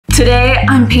Today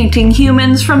I'm painting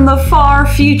humans from the far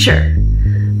future.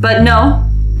 But no,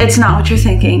 it's not what you're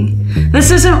thinking. This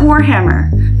isn't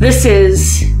Warhammer. This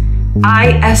is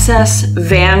ISS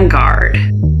Vanguard.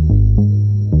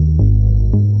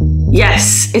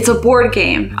 Yes, it's a board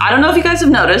game. I don't know if you guys have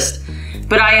noticed,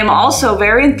 but I am also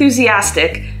very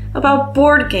enthusiastic about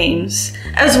board games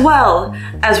as well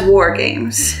as war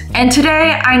games. And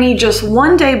today I need just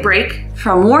one day break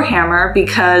from Warhammer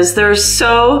because there's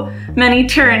so many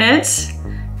Tyranids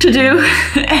to do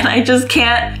and I just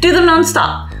can't do them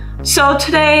nonstop. So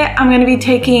today I'm going to be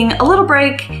taking a little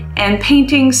break and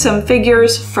painting some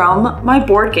figures from my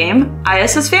board game,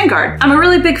 ISS Vanguard. I'm a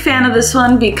really big fan of this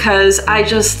one because I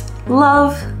just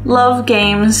love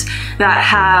games that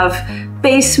have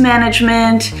base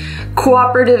management,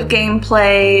 cooperative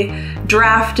gameplay,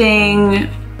 drafting,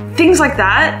 things like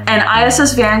that. And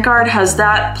ISS Vanguard has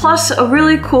that, plus a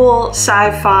really cool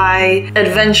sci-fi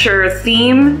adventure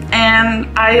theme. And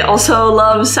I also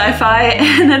love sci-fi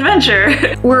and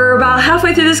adventure. We're about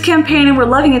halfway through this campaign and we're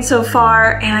loving it so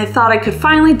far. And I thought I could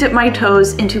finally dip my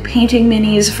toes into painting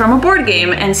minis from a board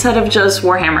game instead of just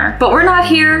Warhammer. But we're not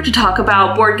here to talk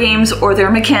about board games or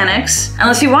their mechanics.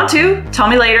 Unless you want to, tell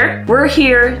me later. We're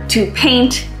here to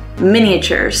paint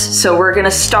miniatures. So we're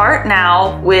gonna start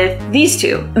now with these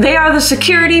two. They are the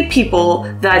security people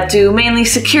that do mainly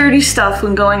security stuff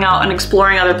when going out and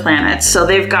exploring other planets. So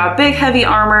they've got big heavy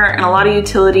armor and a lot of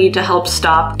utility to help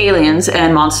stop aliens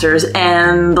and monsters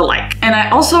and the like. And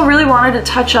I also really wanted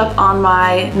to touch up on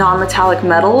my non-metallic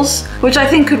metals, which I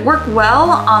think could work well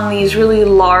on these really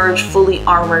large, fully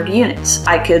armored units.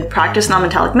 I could practice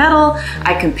non-metallic metal,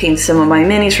 I can paint some of my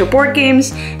minis for board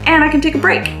games, and I can take a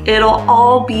break. It'll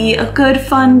all be a good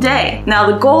fun day.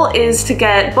 Now the goal is to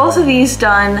get both of these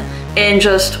done in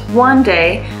just one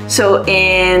day, so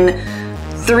in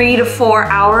 3 to 4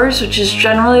 hours, which is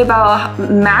generally about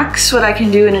max what I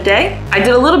can do in a day. I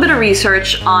did a little bit of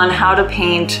research on how to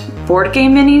paint board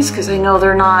game minis because I know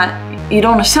they're not, you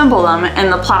don't assemble them and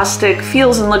the plastic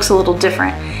feels and looks a little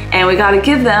different. And we got to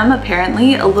give them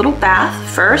apparently a little bath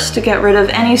first to get rid of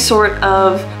any sort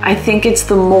of, I think it's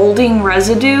the molding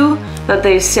residue that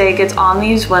they say gets on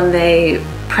these when they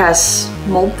press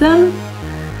mold them.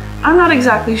 I'm not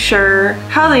exactly sure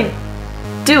how they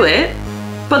do it,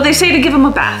 but they say to give them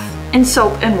a bath in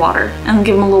soap and water and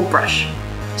give them a little brush.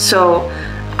 So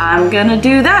I'm gonna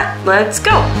do that. Let's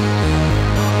go.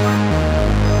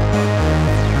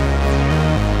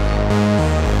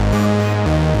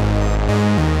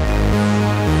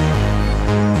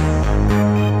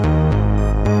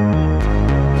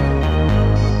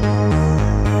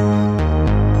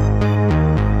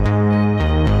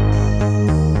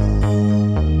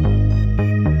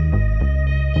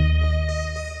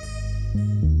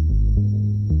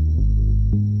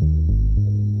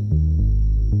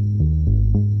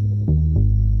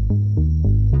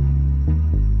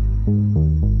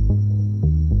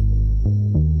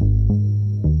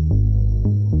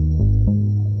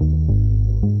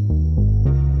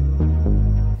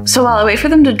 So while I wait for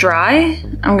them to dry,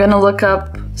 I'm gonna look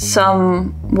up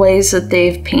some ways that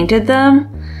they've painted them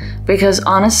because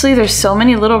honestly, there's so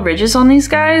many little ridges on these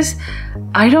guys.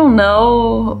 I don't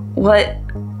know what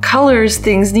colors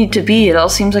things need to be. It all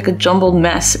seems like a jumbled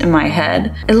mess in my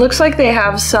head. It looks like they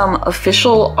have some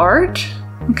official art.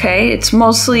 Okay, it's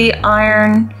mostly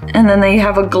iron, and then they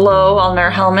have a glow on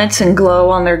their helmets and glow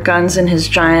on their guns and his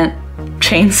giant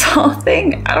chainsaw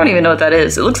thing. I don't even know what that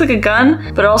is. It looks like a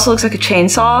gun, but it also looks like a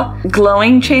chainsaw,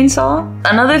 glowing chainsaw.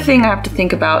 Another thing I have to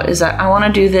think about is that I want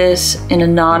to do this in a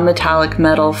non-metallic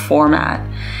metal format.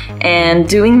 And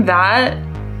doing that,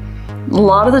 a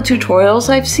lot of the tutorials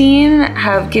I've seen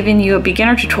have given you a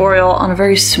beginner tutorial on a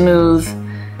very smooth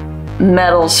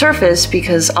metal surface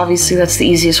because obviously that's the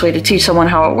easiest way to teach someone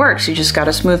how it works. You just got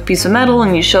a smooth piece of metal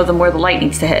and you show them where the light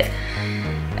needs to hit.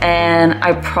 And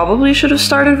I probably should have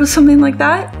started with something like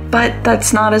that, but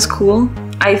that's not as cool.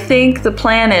 I think the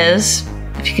plan is,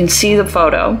 if you can see the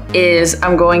photo, is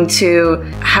I'm going to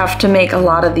have to make a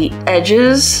lot of the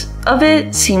edges of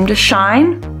it seem to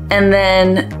shine. And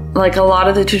then, like a lot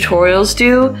of the tutorials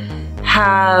do,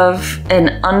 have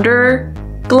an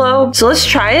underglow. So let's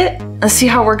try it. Let's see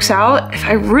how it works out. If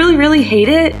I really hate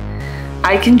it,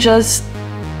 I can just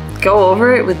go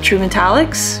over it with true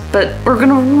metallics, but we're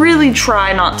gonna really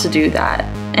try not to do that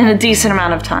in a decent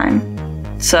amount of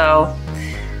time. So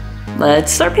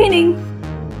let's start painting.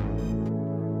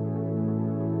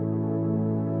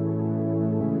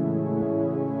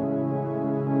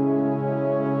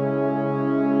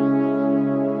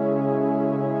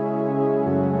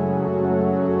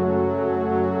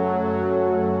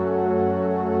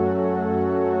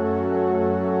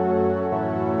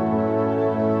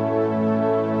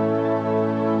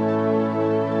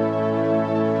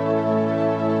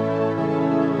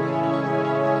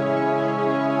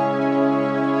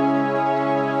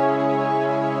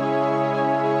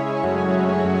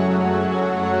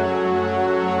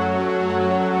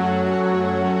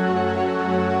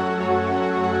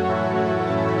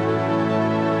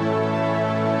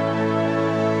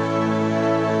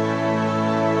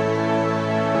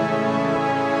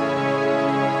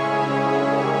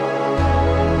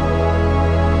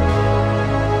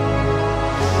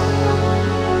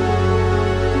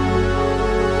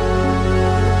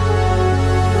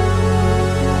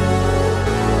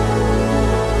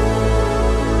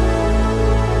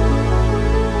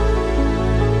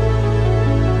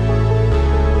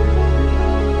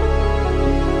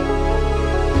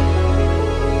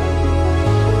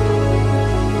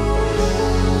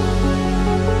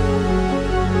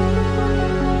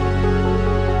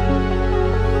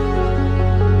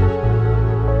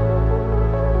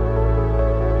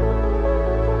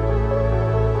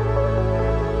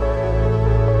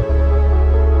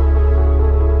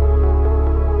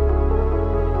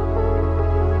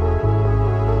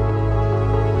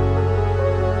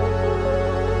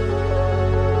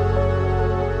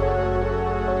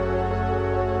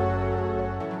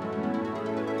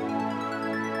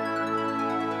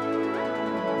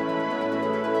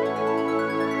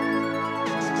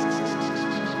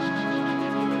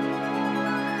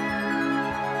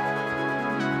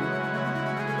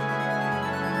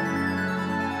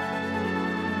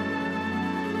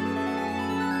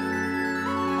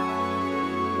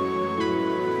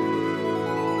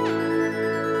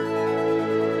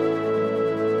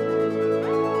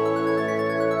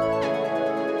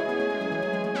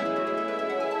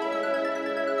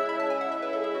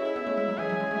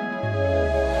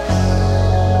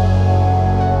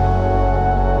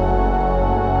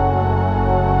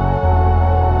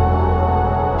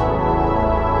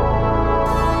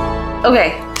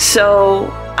 Okay, so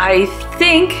I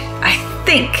think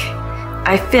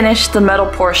I finished the metal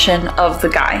portion of the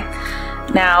guy.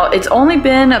 Now, it's only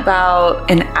been about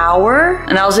an hour,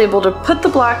 and I was able to put the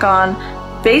black on,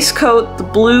 base coat the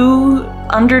blue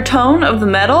undertone of the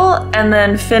metal, and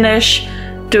then finish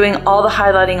doing all the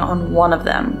highlighting on one of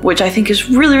them, which I think is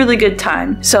really, really good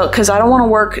time. So, because I don't want to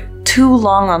work too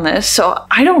long on this, so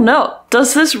I don't know.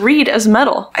 Does this read as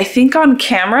metal? I think on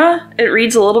camera, it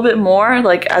reads a little bit more,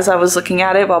 like as I was looking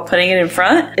at it while putting it in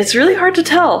front. It's really hard to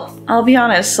tell, I'll be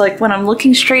honest. Like when I'm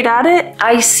looking straight at it,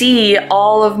 I see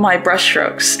all of my brush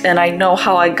strokes and I know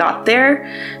how I got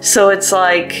there. So it's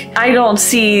like, I don't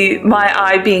see my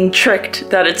eye being tricked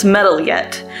that it's metal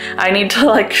yet. I need to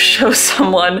like show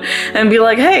someone and be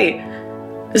like, hey,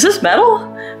 is this metal?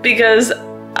 Because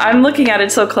I'm looking at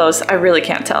it so close, I really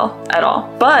can't tell at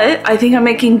all. But I think I'm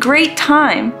making great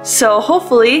time. So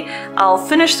hopefully I'll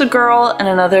finish the girl in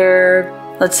another,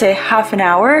 let's say, half an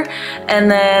hour.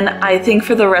 And then I think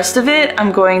for the rest of it,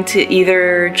 I'm going to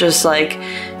either just like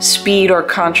speed or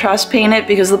contrast paint it,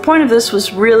 because the point of this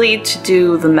was really to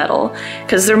do the metal,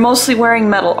 because they're mostly wearing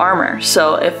metal armor.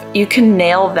 So if you can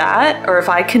nail that, or if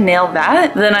I can nail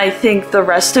that, then I think the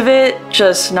rest of it,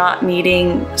 just not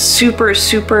needing super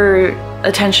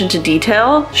attention to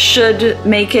detail, should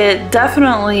make it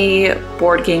definitely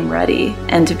board game ready,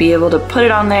 and to be able to put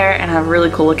it on there and have really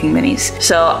cool looking minis.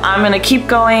 So I'm gonna keep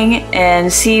going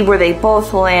and see where they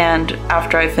both land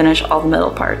after I finish all the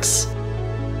middle parts.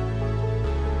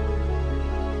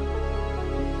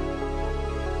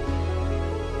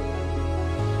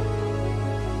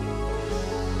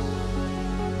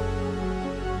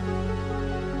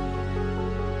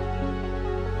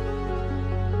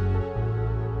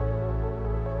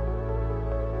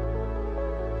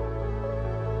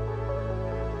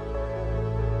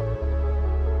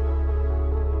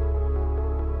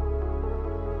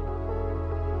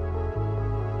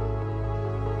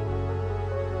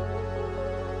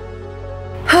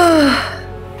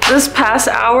 This past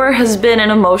hour has been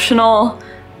an emotional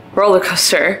roller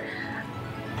coaster.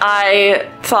 I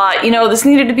thought, you know, this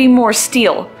needed to be more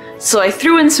steel, so I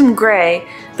threw in some gray.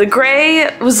 The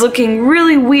gray was looking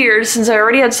really weird since I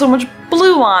already had so much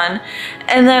blue on,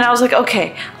 and then I was like,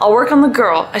 okay, I'll work on the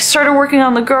girl. I started working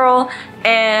on the girl,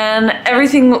 and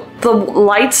everything, the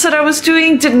lights that I was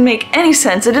doing didn't make any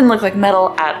sense. It didn't look like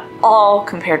metal at all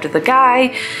compared to the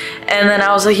guy. And then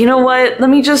I was like, you know what, let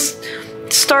me just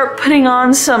start putting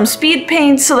on some speed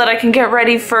paint so that I can get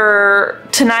ready for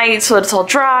tonight so that it's all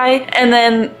dry. And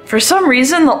then for some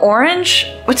reason the orange,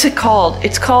 what's it called?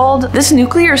 It's called this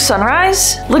Nuclear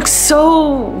Sunrise. Looks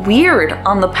so weird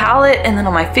on the palette and then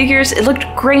on my figures. It looked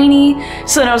grainy.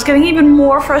 So then I was getting even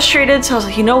more frustrated. So I was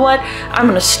like, you know what? I'm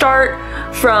gonna start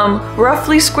from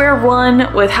roughly square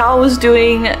one with how I was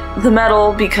doing the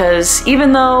metal, because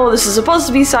even though this is supposed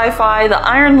to be sci-fi, the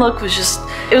iron look was just,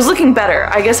 it was looking better.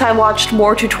 I guess I watched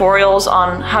more tutorials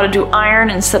on how to do iron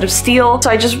instead of steel. So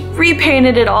I just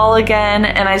repainted it all again,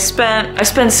 and I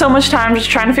spent so much time just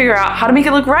trying to figure out how to make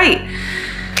it look right.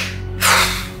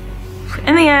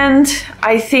 In the end,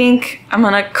 I think I'm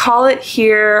gonna call it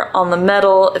here on the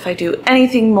metal. If I do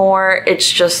anything more, it's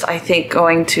just, I think,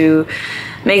 going to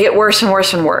make it worse and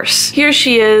worse and worse. Here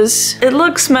she is. It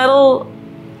looks metal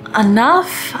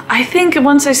enough. I think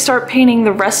once I start painting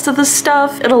the rest of the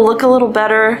stuff, it'll look a little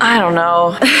better. I don't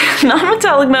know.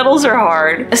 Non-metallic metals are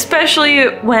hard, especially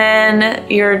when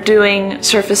you're doing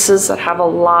surfaces that have a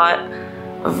lot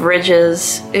of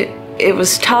ridges. It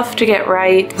was tough to get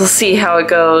right. We'll see how it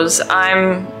goes.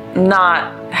 I'm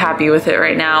not happy with it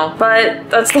right now, but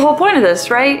that's the whole point of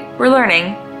this, right? We're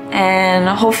learning. And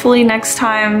hopefully next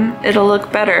time it'll look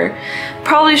better.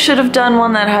 Probably should have done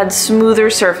one that had smoother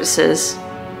surfaces.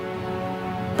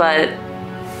 But,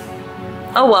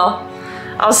 oh well.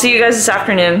 I'll see you guys this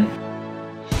afternoon.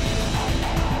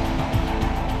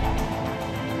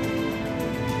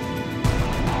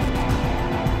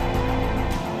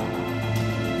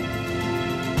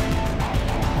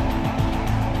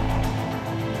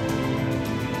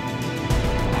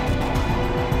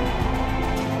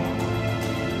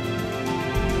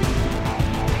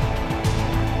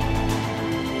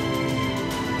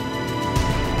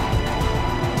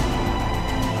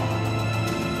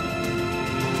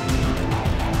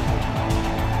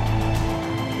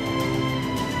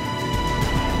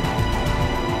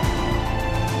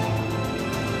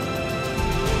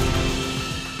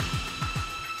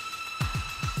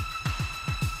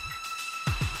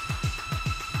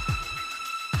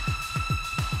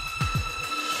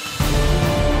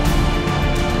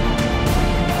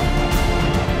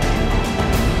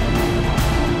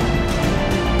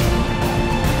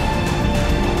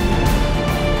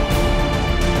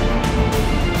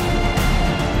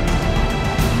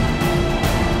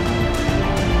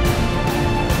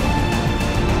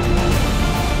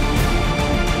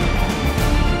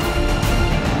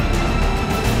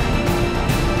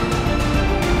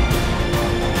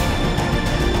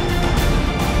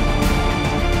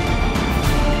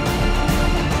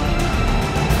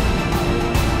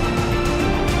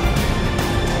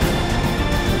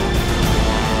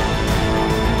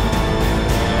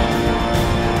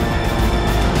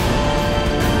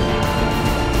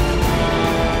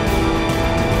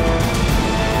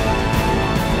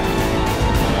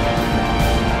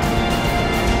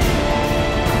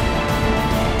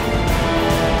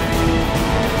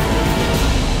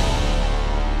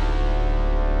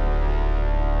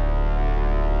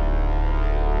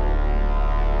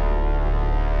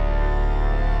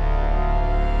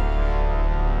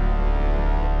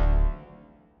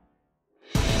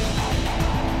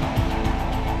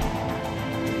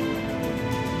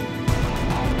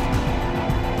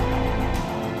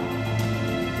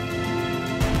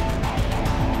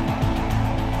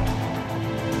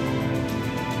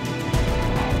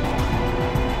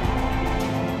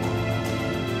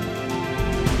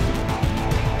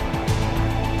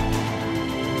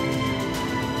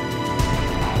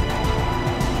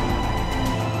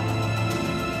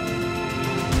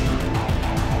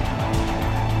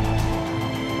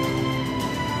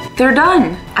 they're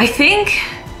done. I think,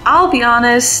 I'll be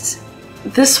honest,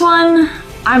 this one,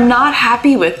 I'm not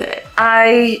happy with it.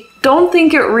 I don't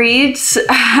think it reads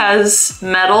as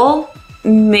metal,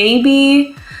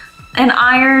 maybe an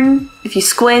iron if you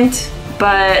squint,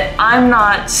 but I'm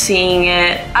not seeing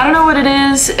it. I don't know what it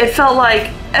is. It felt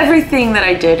like everything that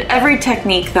I did, every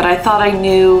technique that I thought I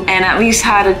knew and at least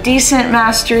had a decent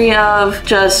mastery of,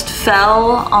 just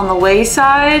fell on the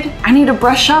wayside. I need to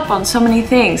brush up on so many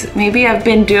things. Maybe I've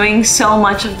been doing so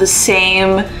much of the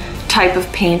same type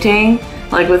of painting,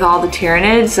 like with all the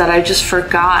Tyranids, that I just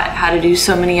forgot how to do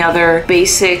so many other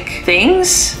basic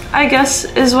things, I guess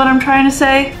is what I'm trying to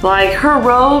say. Like her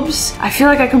robes, I feel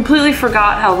like I completely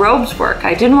forgot how robes work.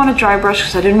 I didn't want to dry brush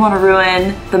because I didn't want to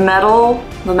ruin the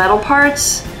metal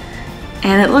parts,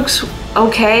 and it looks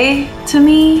okay to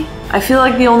me. I feel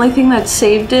like the only thing that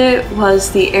saved it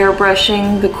was the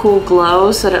airbrushing, the cool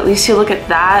glow, so that at least you look at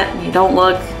that and you don't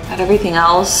look at everything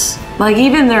else. Like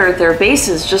even their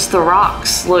bases, just the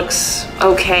rocks, looks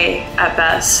okay at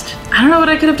best. I don't know what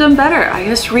I could have done better. I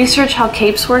guess research how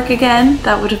capes work again.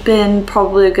 That would have been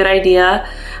probably a good idea.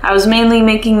 I was mainly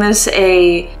making this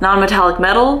a non-metallic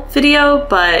metal video,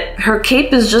 but her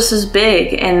cape is just as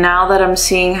big, and now that I'm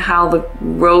seeing how the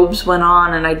robes went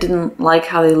on and I didn't like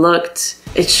how they looked,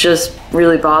 it's just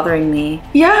really bothering me.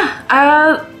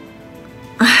 Yeah,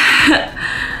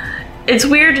 it's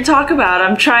weird to talk about.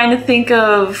 I'm trying to think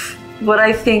of what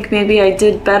I think maybe I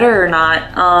did better or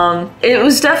not. It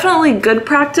was definitely good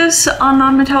practice on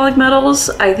non-metallic metals.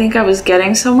 I think I was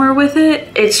getting somewhere with it.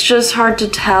 It's just hard to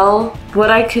tell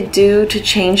what I could do to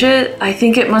change it. I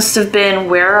think it must have been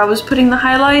where I was putting the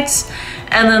highlights,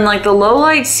 and then like the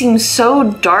lowlights seem so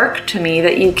dark to me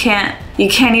that you can't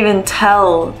even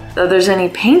tell that there's any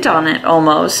paint on it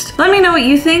almost. Let me know what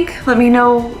you think. Let me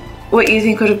know what you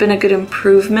think would have been a good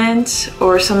improvement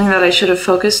or something that I should have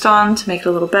focused on to make it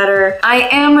a little better. I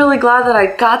am really glad that I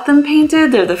got them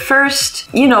painted. They're the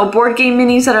first, you know, board game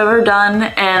minis that I've ever done,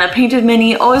 and a painted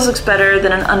mini always looks better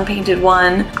than an unpainted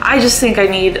one. I just think I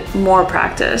need more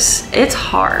practice. It's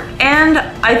hard. And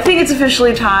I think it's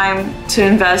officially time to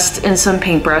invest in some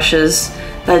paintbrushes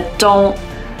that don't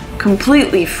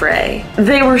completely fray.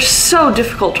 They were so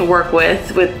difficult to work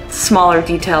with smaller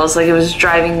details, like it was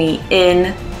driving me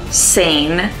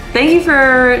insane. Thank you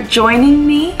for joining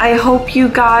me. I hope you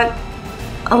got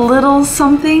a little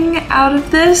something out of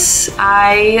this.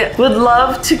 I would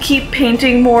love to keep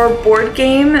painting more board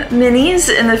game minis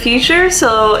in the future,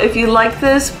 so if you like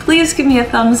this, please give me a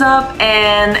thumbs up,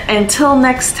 and until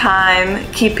next time,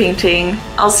 keep painting.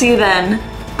 I'll see you then.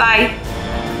 Bye.